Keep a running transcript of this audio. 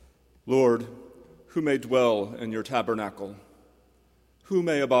Lord, who may dwell in your tabernacle? Who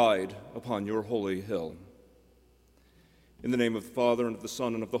may abide upon your holy hill? In the name of the Father, and of the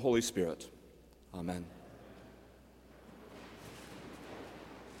Son, and of the Holy Spirit. Amen.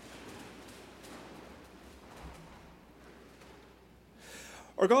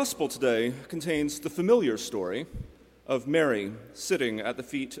 Our gospel today contains the familiar story of Mary sitting at the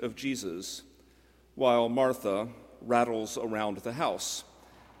feet of Jesus while Martha rattles around the house,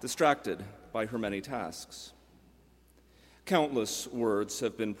 distracted by her many tasks. Countless words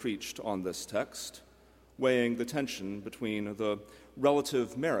have been preached on this text, weighing the tension between the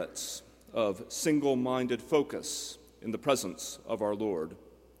relative merits of single-minded focus in the presence of our Lord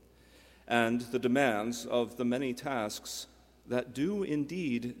and the demands of the many tasks that do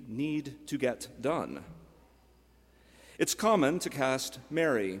indeed need to get done. It's common to cast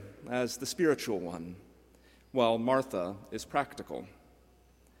Mary as the spiritual one, while Martha is practical.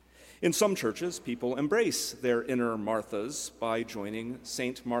 In some churches, people embrace their inner Marthas by joining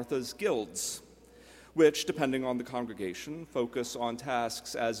St. Martha's guilds, which, depending on the congregation, focus on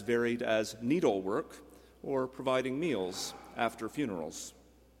tasks as varied as needlework or providing meals after funerals.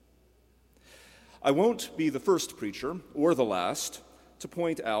 I won't be the first preacher, or the last, to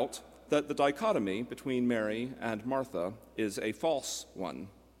point out that the dichotomy between Mary and Martha is a false one.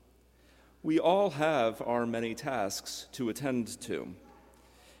 We all have our many tasks to attend to: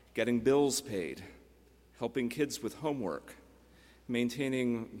 getting bills paid, helping kids with homework,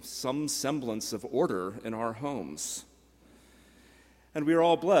 maintaining some semblance of order in our homes. And we are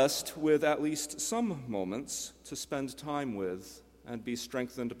all blessed with at least some moments to spend time with and be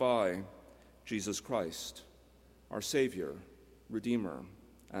strengthened by Jesus Christ, our Savior, Redeemer,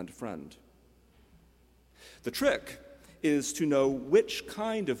 and friend. The trick is to know which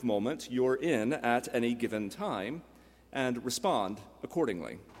kind of moment you're in at any given time and respond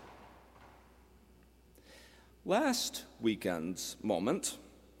accordingly. Last weekend's moment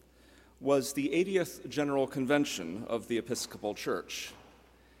was the 80th General Convention of the Episcopal Church,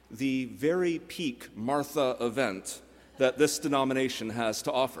 the very peak Martha event that this denomination has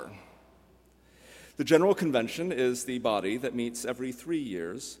to offer. The General Convention is the body that meets every 3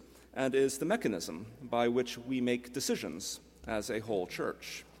 years and is the mechanism by which we make decisions as a whole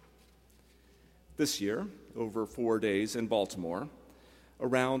church. This year, over 4 days in Baltimore,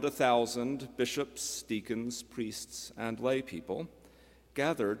 around 1,000 bishops, deacons, priests, and lay people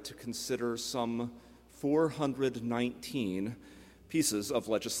gathered to consider some 419 pieces of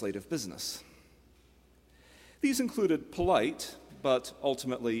legislative business. These included polite but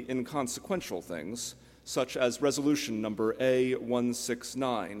ultimately inconsequential things, such as Resolution Number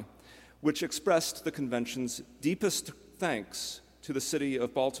A169, which expressed the convention's deepest thanks to the city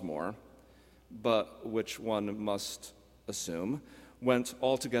of Baltimore, but which one must assume went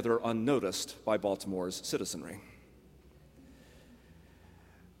altogether unnoticed by Baltimore's citizenry.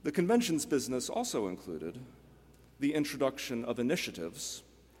 The convention's business also included the introduction of initiatives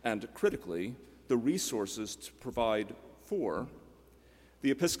and, critically, the resources to provide for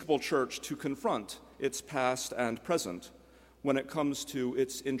the Episcopal Church to confront its past and present when it comes to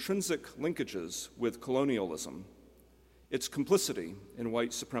its intrinsic linkages with colonialism, its complicity in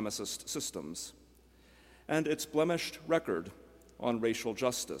white supremacist systems, and its blemished record on racial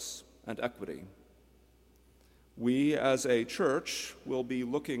justice and equity. We, as a church, will be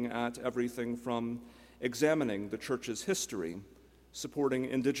looking at everything from examining the church's history, supporting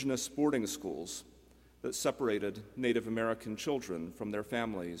indigenous boarding schools that separated Native American children from their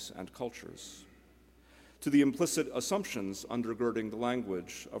families and cultures, to the implicit assumptions undergirding the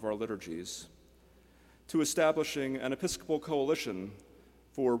language of our liturgies, to establishing an Episcopal Coalition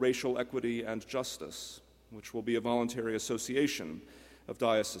for Racial Equity and Justice, which will be a voluntary association of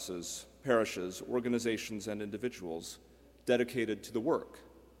dioceses, parishes, organizations, and individuals dedicated to the work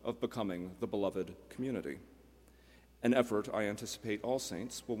of becoming the beloved community, an effort I anticipate all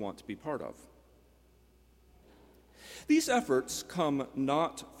saints will want to be part of. These efforts come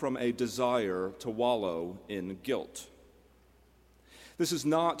not from a desire to wallow in guilt. This is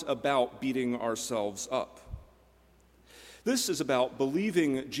not about beating ourselves up. This is about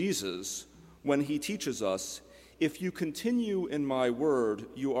believing Jesus when he teaches us, "If you continue in my word,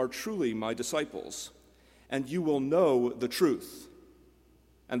 you are truly my disciples, and you will know the truth,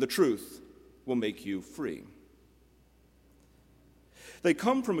 and the truth will make you free." They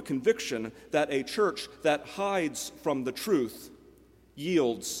come from a conviction that a church that hides from the truth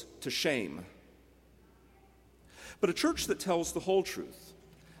yields to shame. But a church that tells the whole truth,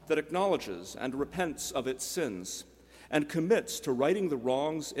 that acknowledges and repents of its sins, and commits to righting the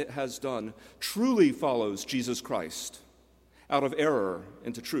wrongs it has done, truly follows Jesus Christ out of error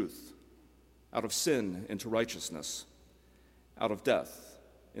into truth out of sin into righteousness, out of death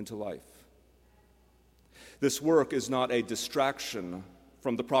into life. This work is not a distraction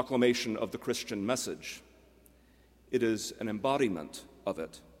from the proclamation of the Christian message. It is an embodiment of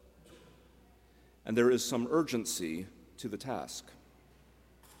it. And there is some urgency to the task.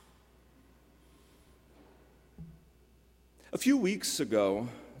 A few weeks ago,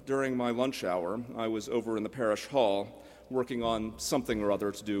 during my lunch hour, I was over in the parish hall working on something or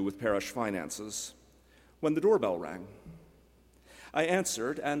other to do with parish finances, when the doorbell rang. I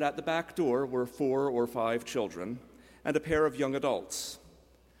answered, and at the back door were 4 or 5 children and a pair of young adults.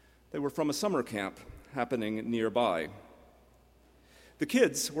 They were from a summer camp happening nearby. The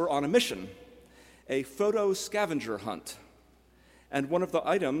kids were on a mission, a photo scavenger hunt, and one of the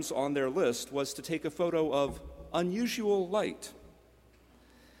items on their list was to take a photo of unusual light.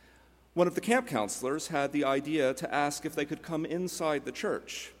 One of the camp counselors had the idea to ask if they could come inside the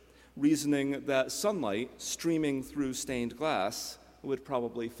church, reasoning that sunlight streaming through stained glass would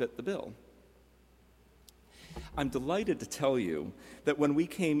probably fit the bill. I'm delighted to tell you that when we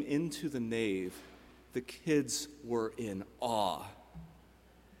came into the nave, the kids were in awe.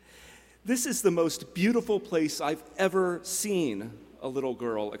 "This is the most beautiful place I've ever seen," a little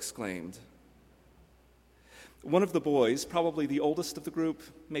girl exclaimed. One of the boys, probably the oldest of the group,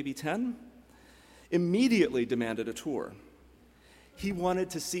 maybe 10, immediately demanded a tour. He wanted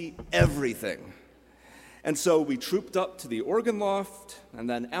to see everything. And so we trooped up to the organ loft and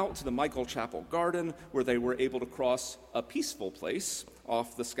then out to the Michael Chapel garden, where they were able to cross a peaceful place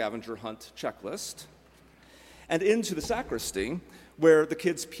off the scavenger hunt checklist, and into the sacristy, where the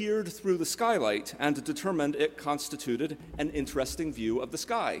kids peered through the skylight and determined it constituted an interesting view of the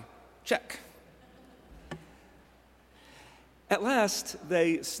sky. Check. At last,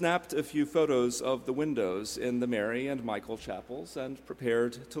 they snapped a few photos of the windows in the Mary and Michael chapels and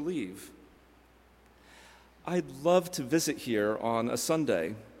prepared to leave. "I'd love to visit here on a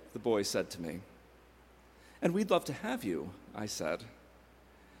Sunday," the boy said to me. "And we'd love to have you," I said.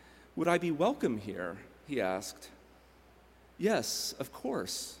 "Would I be welcome here?" he asked. "Yes, of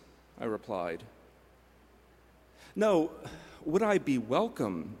course," I replied. "No, would I be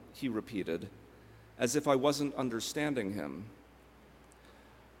welcome?" he repeated, as if I wasn't understanding him.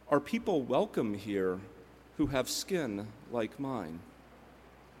 "Are people welcome here who have skin like mine?"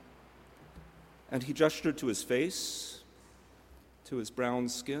 And he gestured to his face, to his brown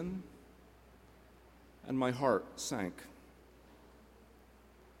skin, and my heart sank.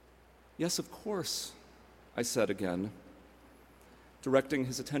 "Yes, of course," I said again, directing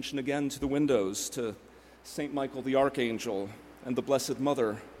his attention again to the windows, to St. Michael the Archangel and the Blessed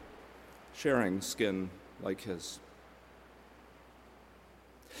Mother, sharing skin like his.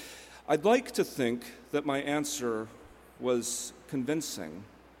 I'd like to think that my answer was convincing,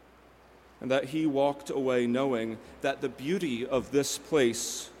 and that he walked away knowing that the beauty of this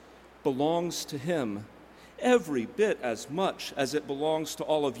place belongs to him every bit as much as it belongs to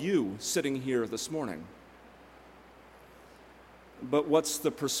all of you sitting here this morning. But what's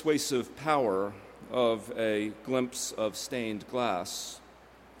the persuasive power of a glimpse of stained glass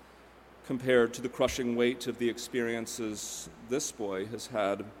compared to the crushing weight of the experiences this boy has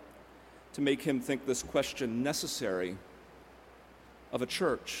had to make him think this question necessary of a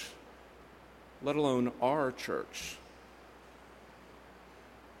church, let alone our church?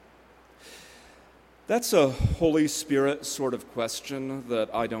 That's a Holy Spirit sort of question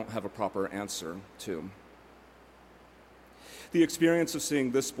that I don't have a proper answer to. The experience of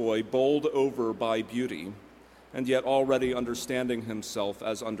seeing this boy bowled over by beauty, and yet already understanding himself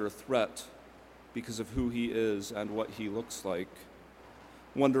as under threat because of who he is and what he looks like,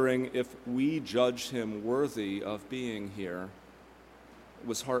 wondering if we judge him worthy of being here,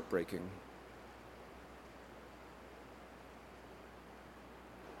 was heartbreaking.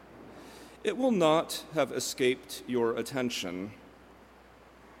 It will not have escaped your attention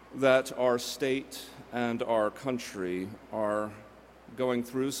that our state and our country are going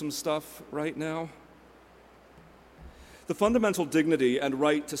through some stuff right now. The fundamental dignity and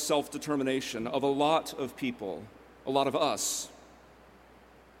right to self-determination of a lot of people, a lot of us,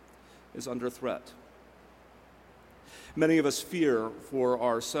 is under threat. Many of us fear for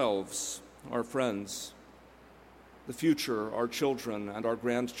ourselves, our friends, the future our children and our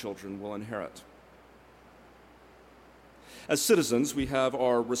grandchildren will inherit. As citizens, we have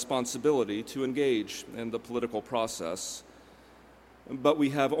our responsibility to engage in the political process, but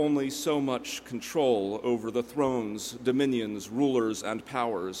we have only so much control over the thrones, dominions, rulers, and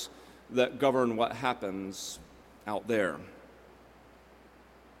powers that govern what happens out there.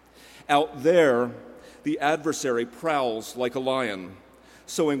 Out there, the adversary prowls like a lion,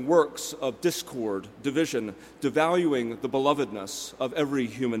 sowing works of discord, division, devaluing the belovedness of every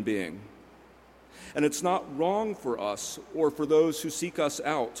human being. And it's not wrong for us or for those who seek us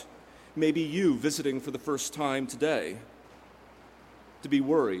out, maybe you visiting for the first time today, to be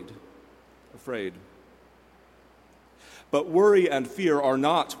worried, afraid. But worry and fear are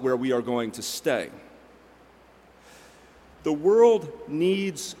not where we are going to stay. The world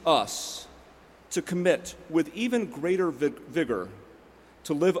needs us to commit with even greater vigor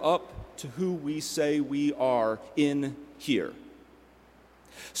to live up to who we say we are in here,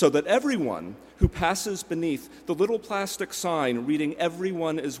 so that everyone who passes beneath the little plastic sign reading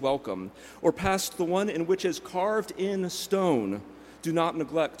 "Everyone is welcome," or past the one in which is carved in stone, "Do not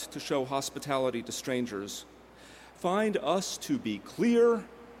neglect to show hospitality to strangers," find us to be clear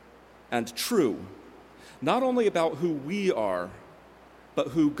and true, not only about who we are, but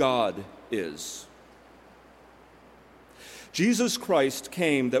who God is. Jesus Christ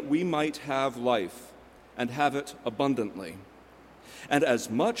came that we might have life and have it abundantly. And as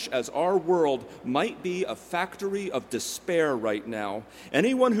much as our world might be a factory of despair right now,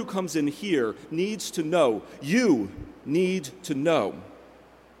 anyone who comes in here needs to know, you need to know,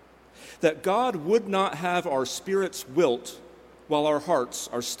 that God would not have our spirits wilt while our hearts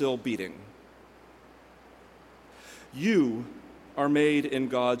are still beating. You are made in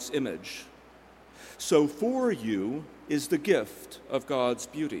God's image. So for you is the gift of God's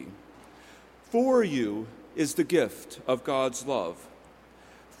beauty. For you is the gift of God's love.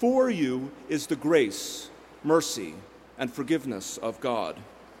 For you is the grace, mercy, and forgiveness of God.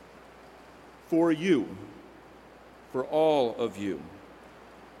 For you, for all of you.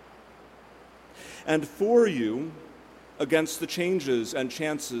 And for you, against the changes and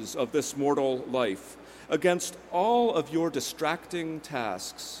chances of this mortal life, against all of your distracting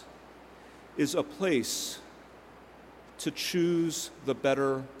tasks, is a place to choose the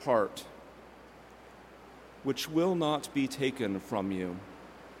better part, which will not be taken from you.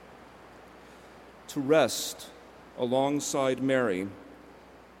 To rest alongside Mary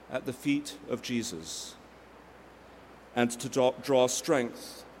at the feet of Jesus, and to draw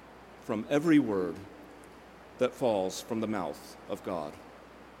strength from every word that falls from the mouth of God.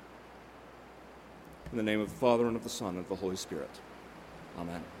 In the name of the Father, and of the Son, and of the Holy Spirit.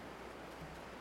 Amen.